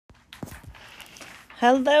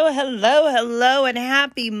Hello, hello, hello, and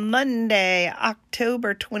happy Monday,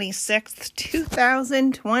 October 26th,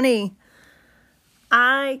 2020.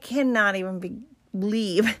 I cannot even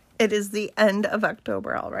believe it is the end of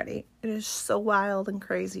October already. It is so wild and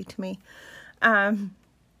crazy to me.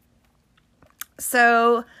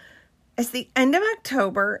 So it's the end of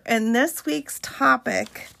October, and this week's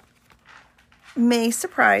topic may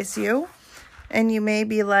surprise you, and you may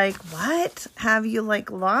be like, what? Have you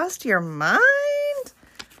lost your mind?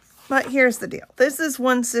 But here's the deal. This is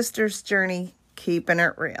one sister's journey, keeping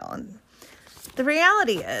it real. And the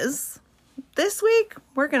reality is, this week,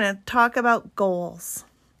 we're going to talk about goals.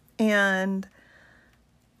 And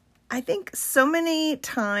I think so many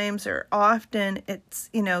times or often it's,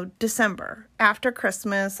 December. After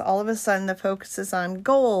Christmas, all of a sudden the focus is on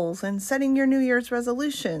goals and setting your New Year's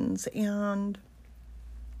resolutions and,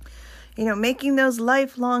 making those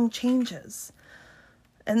lifelong changes.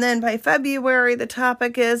 And then by February, the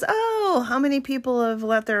topic is, how many people have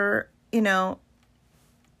let their, New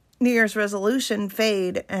Year's resolution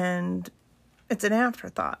fade and it's an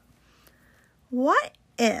afterthought. What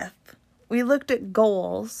if we looked at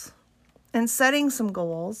goals and setting some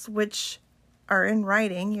goals, which are in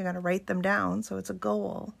writing, you got to write them down, so it's a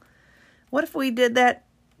goal. What if we did that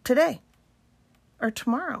today or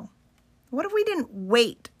tomorrow? What if we didn't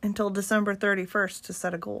wait until December 31st to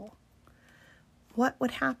set a goal? What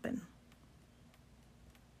would happen?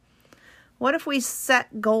 What if we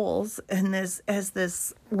set goals in this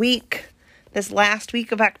last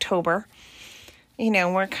week of October?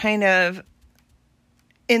 We're kind of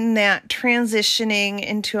in that transitioning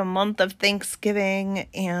into a month of Thanksgiving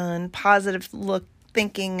and positive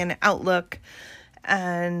thinking and outlook.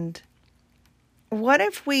 And what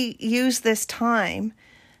if we use this time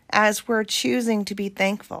as we're choosing to be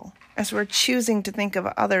thankful? As we're choosing to think of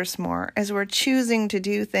others more, as we're choosing to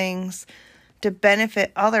do things to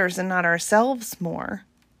benefit others and not ourselves more.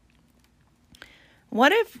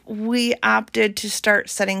 What if we opted to start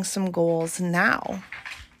setting some goals now?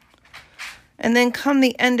 And then come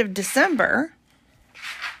the end of December,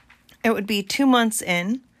 it would be 2 months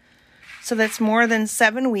in. So that's more than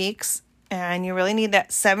 7 weeks. And you really need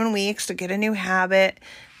that 7 weeks to get a new habit.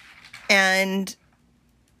 And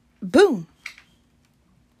boom.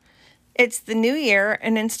 It's the new year,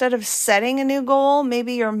 and instead of setting a new goal,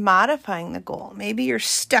 maybe you're modifying the goal. Maybe you're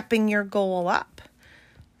stepping your goal up,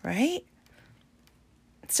 right?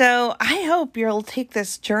 So I hope you'll take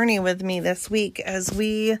this journey with me this week as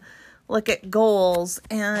we look at goals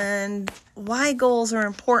and why goals are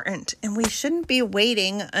important. And we shouldn't be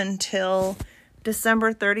waiting until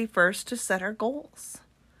December 31st to set our goals.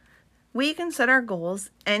 We can set our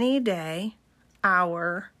goals any day,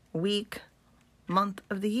 hour, week, month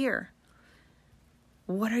of the year.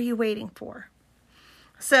 What are you waiting for?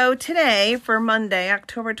 So today, for Monday,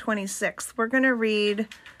 October 26th, I'm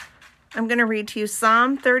going to read to you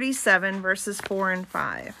Psalm 37, verses 4 and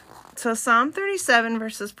 5. So Psalm 37,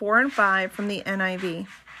 verses 4 and 5 from the NIV.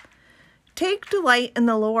 Take delight in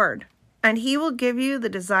the Lord, and he will give you the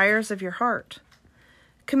desires of your heart.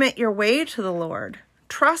 Commit your way to the Lord.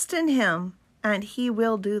 Trust in him, and he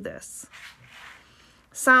will do this.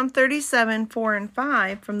 Psalm 37, 4 and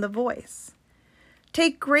 5 from the Voice.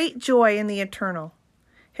 Take great joy in the Eternal.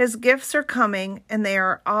 His gifts are coming, and they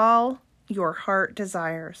are all your heart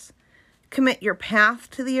desires. Commit your path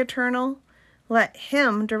to the Eternal. Let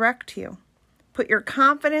him direct you. Put your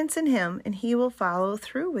confidence in him, and he will follow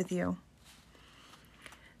through with you.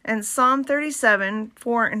 And Psalm 37,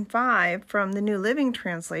 4 and 5 from the New Living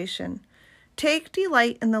Translation. Take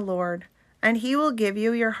delight in the Lord, and he will give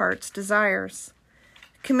you your heart's desires.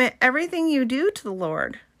 Commit everything you do to the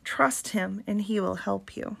Lord. Trust him, and he will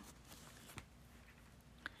help you.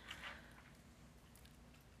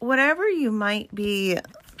 Whatever you might be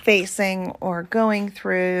facing or going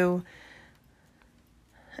through,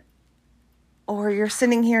 or you're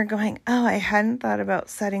sitting here going, I hadn't thought about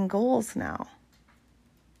setting goals now.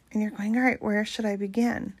 And you're going, all right, where should I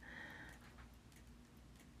begin?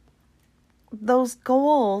 Those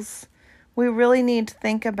goals, we really need to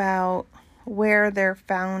think about where they're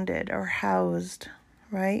founded or housed,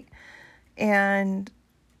 right? And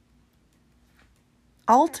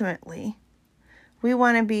ultimately, we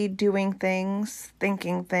want to be doing things,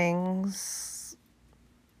 thinking things,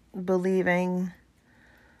 believing,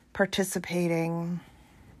 participating,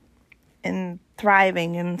 and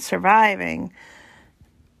thriving and surviving,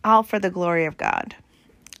 all for the glory of God.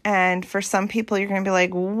 And for some people, you're going to be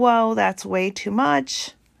like, whoa, that's way too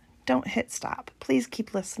much. Don't hit stop. Please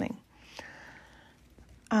keep listening.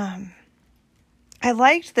 I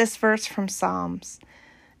liked this verse from Psalms,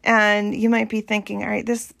 and you might be thinking, all right,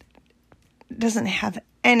 this doesn't have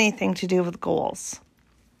anything to do with goals.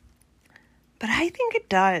 But I think it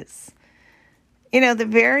does. The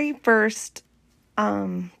very first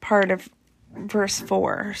part of verse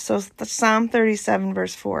 4, so the Psalm 37,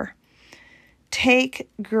 verse 4, take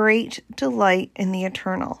great delight in the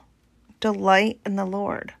eternal, delight in the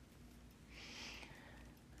Lord.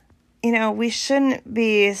 We shouldn't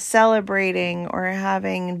be celebrating or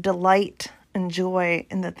having delight and joy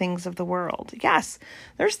in the things of the world. Yes,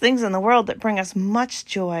 there's things in the world that bring us much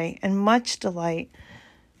joy and much delight,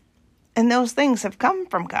 and those things have come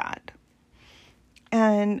from God.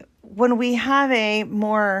 And when we have a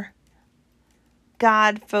more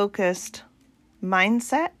God-focused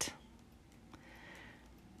mindset,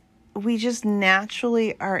 we just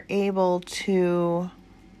naturally are able to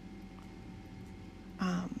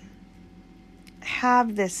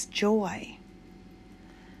have this joy,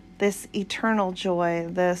 this eternal joy,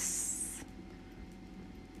 this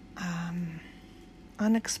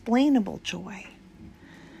unexplainable joy.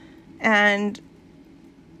 And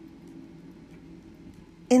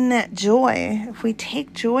in that joy, if we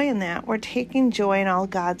take joy in that, we're taking joy in all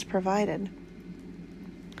God's provided.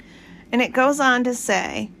 And it goes on to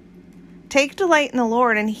say, take delight in the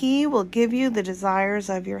Lord, and He will give you the desires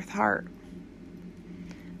of your heart.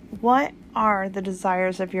 What are the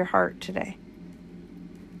desires of your heart today?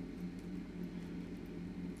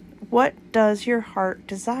 What does your heart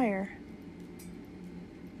desire?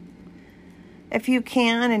 If you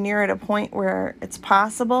can, and you're at a point where it's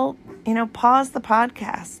possible, pause the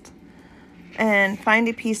podcast and find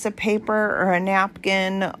a piece of paper or a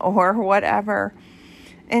napkin or whatever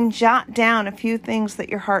and jot down a few things that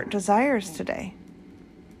your heart desires today.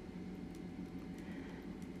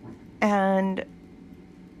 And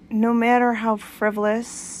no matter how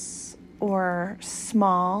frivolous or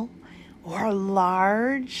small or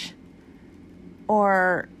large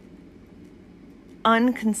or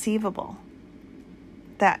unconceivable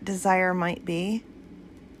that desire might be,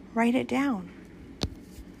 write it down.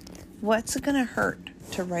 What's it going to hurt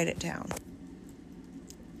to write it down?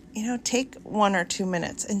 Take 1 or 2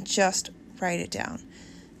 minutes and just write it down.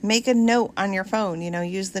 Make a note on your phone,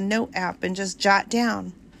 use the note app and just jot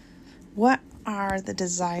down. What are the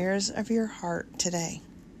desires of your heart today?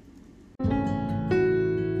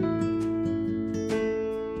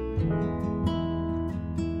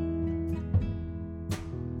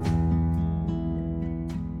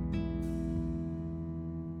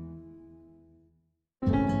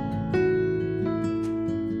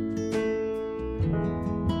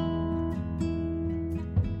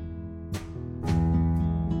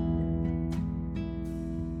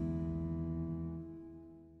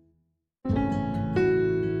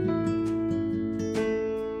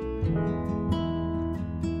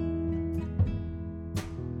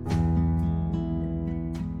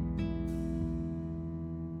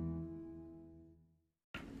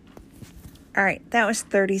 All right, that was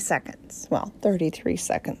 30 seconds. Well, 33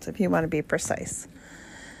 seconds if you want to be precise.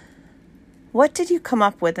 What did you come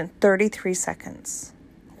up with in 33 seconds?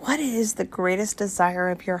 What is the greatest desire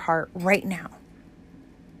of your heart right now?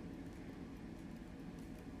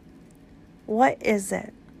 What is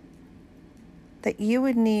it that you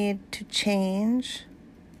would need to change,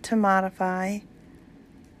 to modify,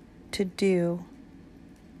 to do,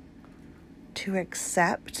 to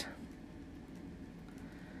accept,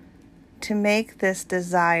 to make this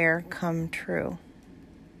desire come true?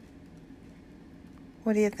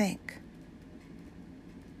 What do you think?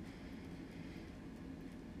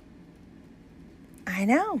 I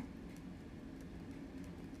know.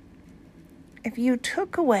 If you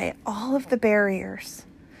took away all of the barriers,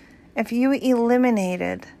 if you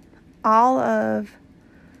eliminated all of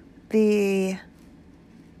the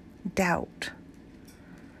doubt,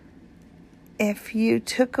 if you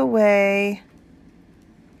took away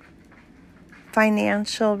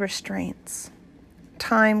financial restraints,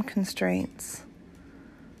 time constraints,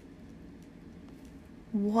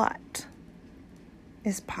 what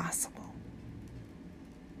is possible?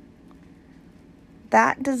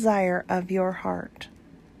 That desire of your heart,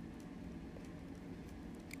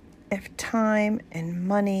 if time and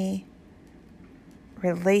money,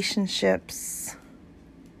 relationships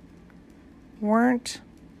weren't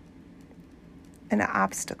an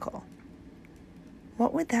obstacle,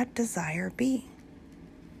 what would that desire be?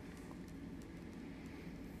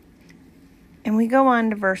 And we go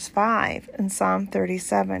on to verse 5 in Psalm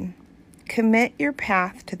 37. Commit your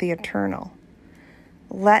path to the Eternal.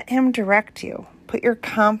 Let Him direct you. Put your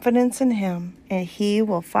confidence in Him, and He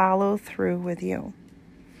will follow through with you.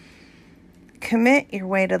 Commit your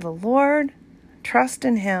way to the Lord. Trust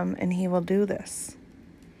in Him, and He will do this.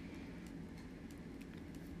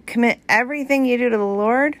 Commit everything you do to the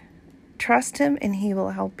Lord. Trust Him and He will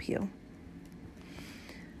help you.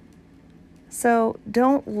 So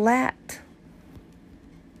don't let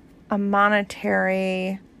a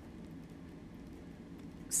monetary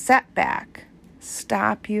setback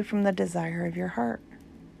stop you from the desire of your heart.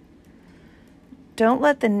 Don't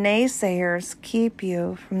let the naysayers keep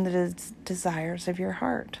you from the desires of your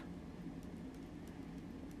heart.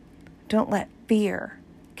 Don't let fear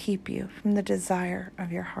keep you from the desire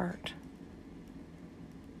of your heart.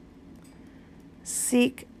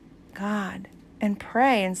 Seek God and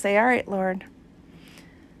pray and say, all right, Lord,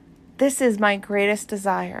 this is my greatest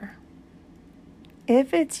desire.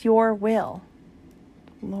 If it's your will,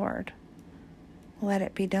 Lord, let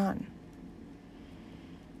it be done.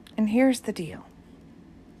 And here's the deal.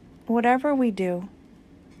 Whatever we do,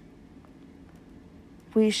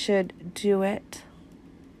 we should do it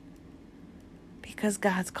because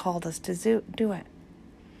God's called us to do it.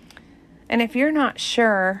 And if you're not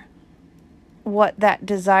sure what that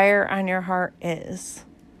desire on your heart is,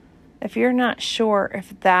 if you're not sure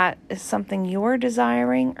if that is something you're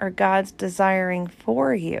desiring or God's desiring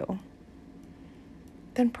for you,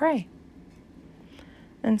 then pray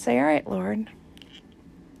and say, all right, Lord,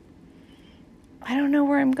 I don't know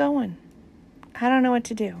where I'm going. I don't know what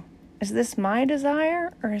to do. Is this my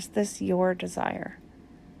desire or is this your desire?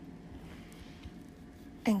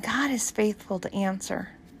 And God is faithful to answer.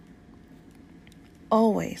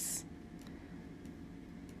 Always.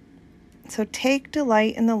 So take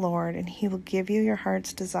delight in the Lord and He will give you your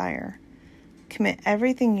heart's desire. Commit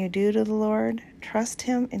everything you do to the Lord. Trust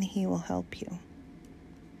Him and He will help you.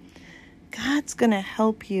 God's going to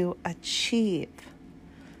help you achieve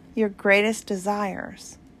your greatest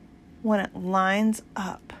desires when it lines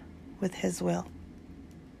up with His will.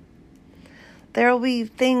 There will be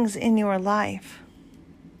things in your life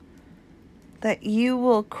that you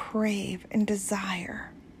will crave and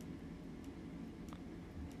desire,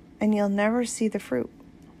 and you'll never see the fruit.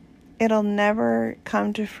 It'll never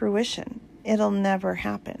come to fruition. It'll never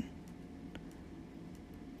happen.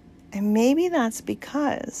 And maybe that's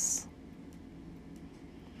because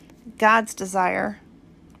God's desire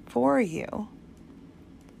for you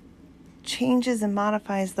changes and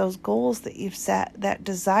modifies those goals that you've set. That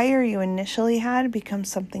desire you initially had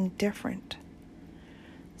becomes something different,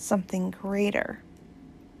 something greater.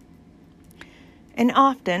 And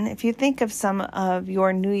often, if you think of some of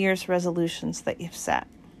your New Year's resolutions that you've set,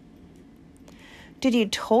 did you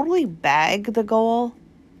totally bag the goal?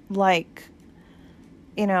 Like,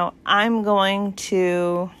 I'm going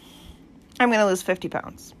to lose 50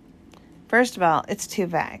 pounds. First of all, it's too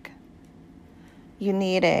vague. You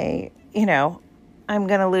need I'm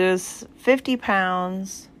going to lose 50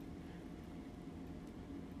 pounds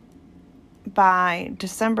by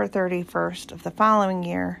December 31st of the following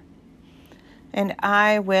year. And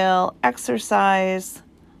I will exercise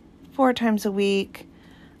 4 times a week.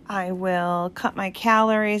 I will cut my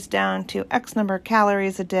calories down to X number of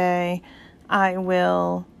calories a day. I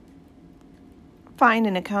will find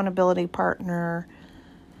an accountability partner.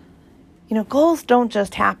 Goals don't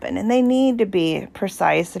just happen, and they need to be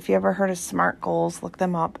precise. If you ever heard of SMART goals, look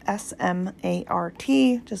them up.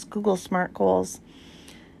 SMART. Just Google SMART goals.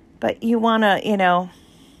 But you want to,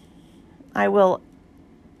 I will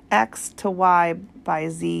X to Y by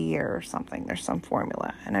Z year or something. There's some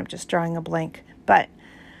formula, and I'm just drawing a blank. But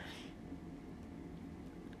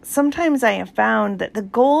sometimes I have found that the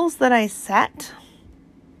goals that I set,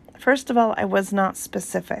 first of all, I was not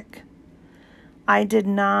specific. I did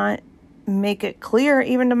not make it clear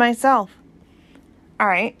even to myself. All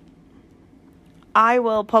right, I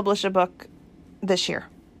will publish a book this year.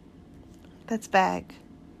 That's vague.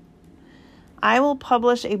 I will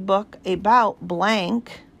publish a book about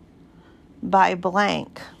blank by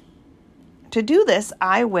blank. To do this,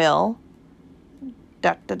 I will ...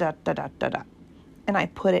 And I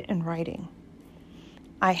put it in writing.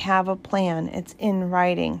 I have a plan. It's in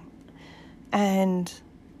writing. And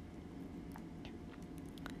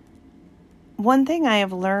one thing I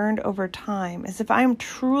have learned over time is if I'm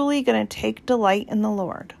truly going to take delight in the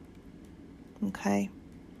Lord, okay,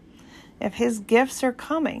 if His gifts are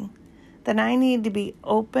coming, then I need to be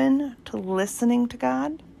open to listening to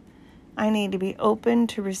God. I need to be open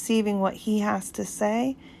to receiving what He has to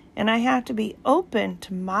say. And I have to be open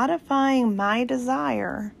to modifying my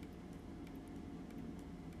desire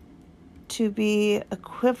to be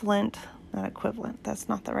that's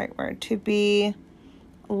not the right word, to be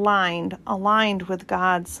aligned with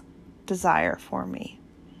God's desire for me.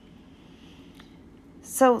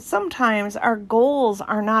 So sometimes our goals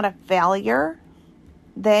are not a failure.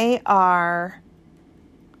 They are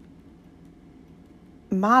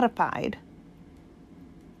modified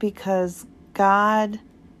because God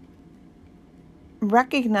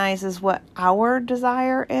recognizes what our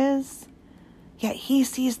desire is, yet He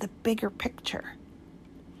sees the bigger picture.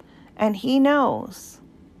 And He knows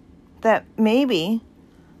that maybe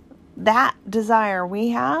that desire we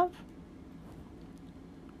have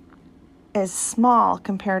is small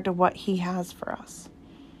compared to what He has for us.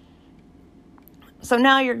 So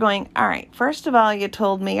now you're going, all right, first of all, you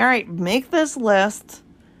told me, all right, make this list,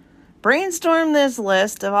 brainstorm this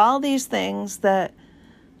list of all these things that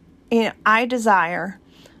I desire.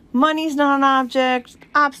 Money's not an object,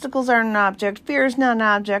 obstacles aren't an object, fear's not an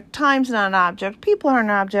object, time's not an object, people aren't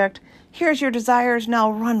an object. Here's your desires,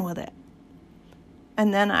 now run with it.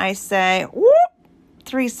 And then I say, whoop,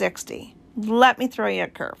 360. Let me throw you a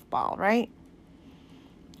curveball, right?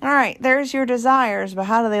 All right, there's your desires, but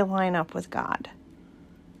how do they line up with God?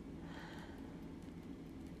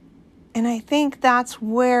 And I think that's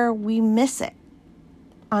where we miss it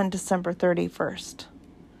on December 31st.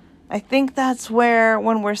 I think that's where,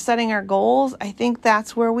 when we're setting our goals, I think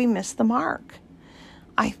that's where we miss the mark.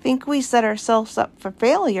 I think we set ourselves up for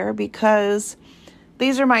failure because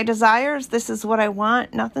these are my desires. This is what I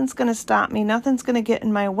want. Nothing's going to stop me. Nothing's going to get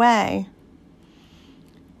in my way.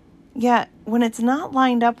 Yet, when it's not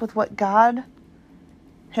lined up with what God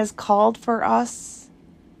has called for us,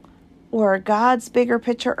 or God's bigger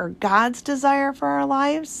picture, or God's desire for our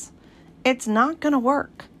lives, it's not going to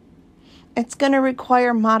work. It's going to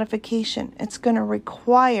require modification. It's going to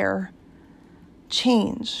require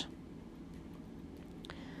change.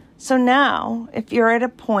 So now, if you're at a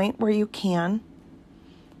point where you can,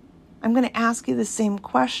 I'm going to ask you the same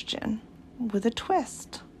question with a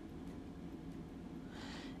twist.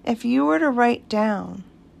 If you were to write down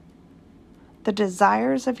the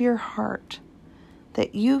desires of your heart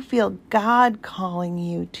that you feel God calling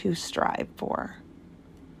you to strive for,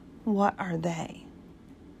 what are they?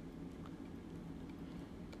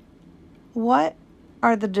 What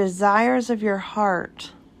are the desires of your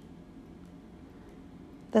heart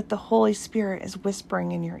that the Holy Spirit is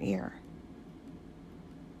whispering in your ear?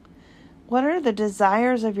 What are the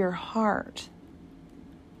desires of your heart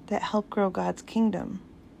that help grow God's kingdom?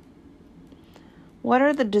 What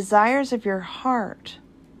are the desires of your heart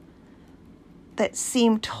that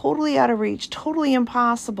seem totally out of reach, totally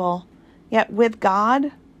impossible, yet with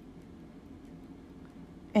God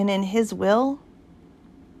and in His will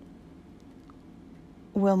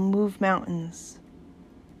move mountains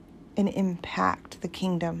and impact the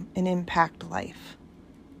kingdom and impact life?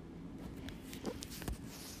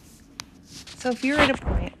 So if you're at a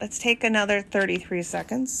point, let's take another 33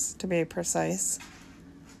 seconds to be precise,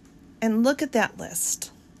 and look at that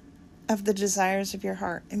list of the desires of your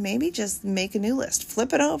heart, and maybe just make a new list.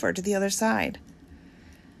 Flip it over to the other side.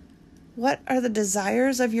 What are the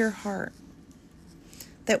desires of your heart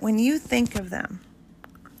that when you think of them,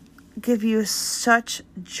 give you such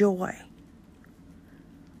joy?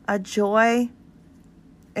 A joy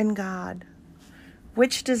in God.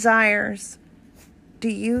 Which desires do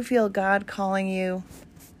you feel God calling you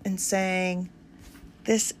and saying,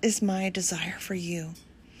 this is my desire for you?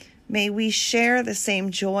 May we share the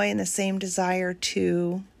same joy and the same desire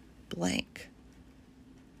to blank.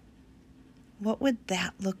 What would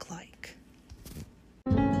that look like?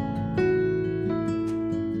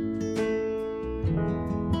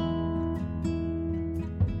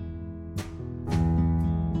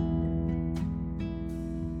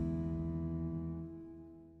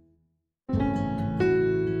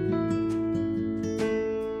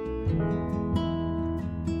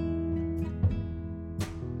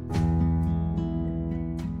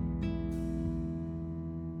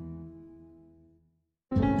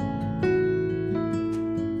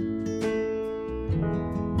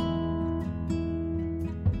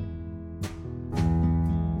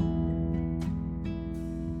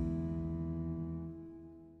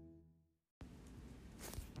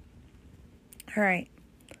 All right.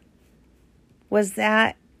 Was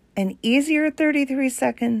that an easier 33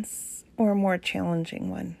 seconds or a more challenging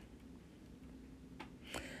one?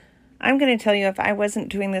 I'm going to tell you, if I wasn't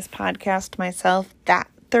doing this podcast myself, that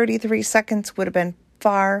 33 seconds would have been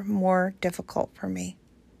far more difficult for me.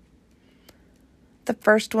 The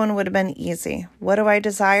first one would have been easy. What do I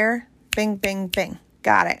desire? Bing, bing, bing.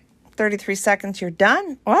 Got it. 33 seconds, you're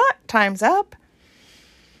done? What? Time's up.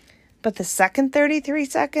 But the second 33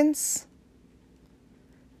 seconds,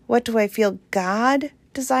 what do I feel God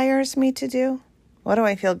desires me to do? What do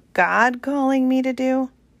I feel God calling me to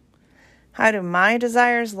do? How do my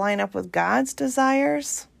desires line up with God's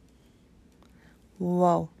desires?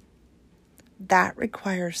 Whoa, that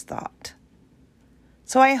requires thought.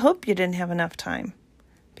 So I hope you didn't have enough time.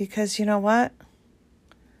 Because you know what?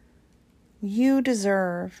 You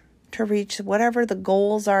deserve to reach whatever the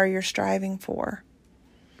goals are you're striving for,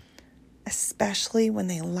 especially when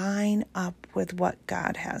they line up with what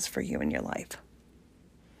God has for you in your life.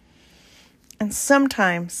 And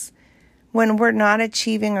sometimes when we're not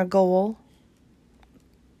achieving a goal,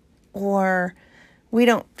 or we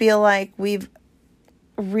don't feel like we've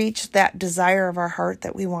reached that desire of our heart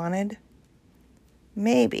that we wanted,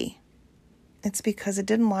 maybe it's because it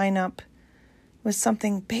didn't line up with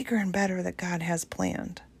something bigger and better that God has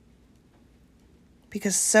planned.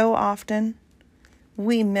 Because so often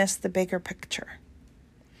we miss the bigger picture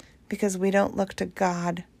because we don't look to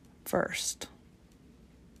God first.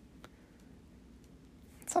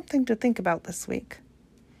 Something to think about this week.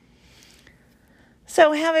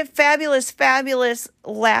 So have a fabulous, fabulous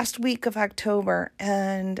last week of October.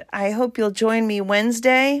 And I hope you'll join me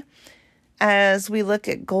Wednesday as we look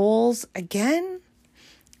at goals again.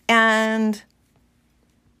 And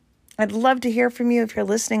I'd love to hear from you. If you're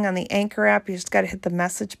listening on the Anchor app, you just got to hit the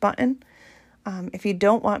message button. If you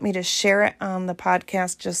don't want me to share it on the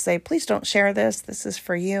podcast, just say, please don't share this. This is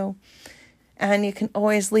for you. And you can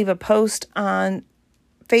always leave a post on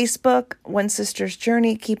Facebook, One Sister's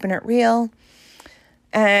Journey, Keeping It Real.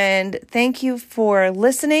 And thank you for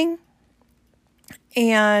listening.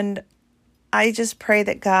 And I just pray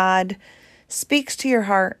that God speaks to your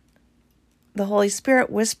heart. The Holy Spirit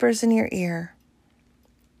whispers in your ear.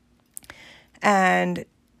 And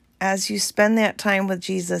as you spend that time with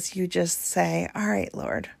Jesus, you just say, all right,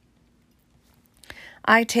 Lord,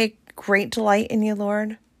 I take great delight in you,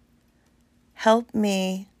 Lord. Help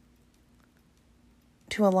me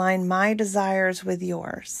to align my desires with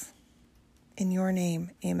yours. In your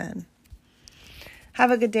name, amen.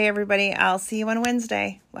 Have a good day, everybody. I'll see you on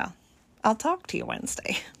Wednesday. Well, I'll talk to you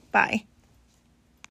Wednesday. Bye.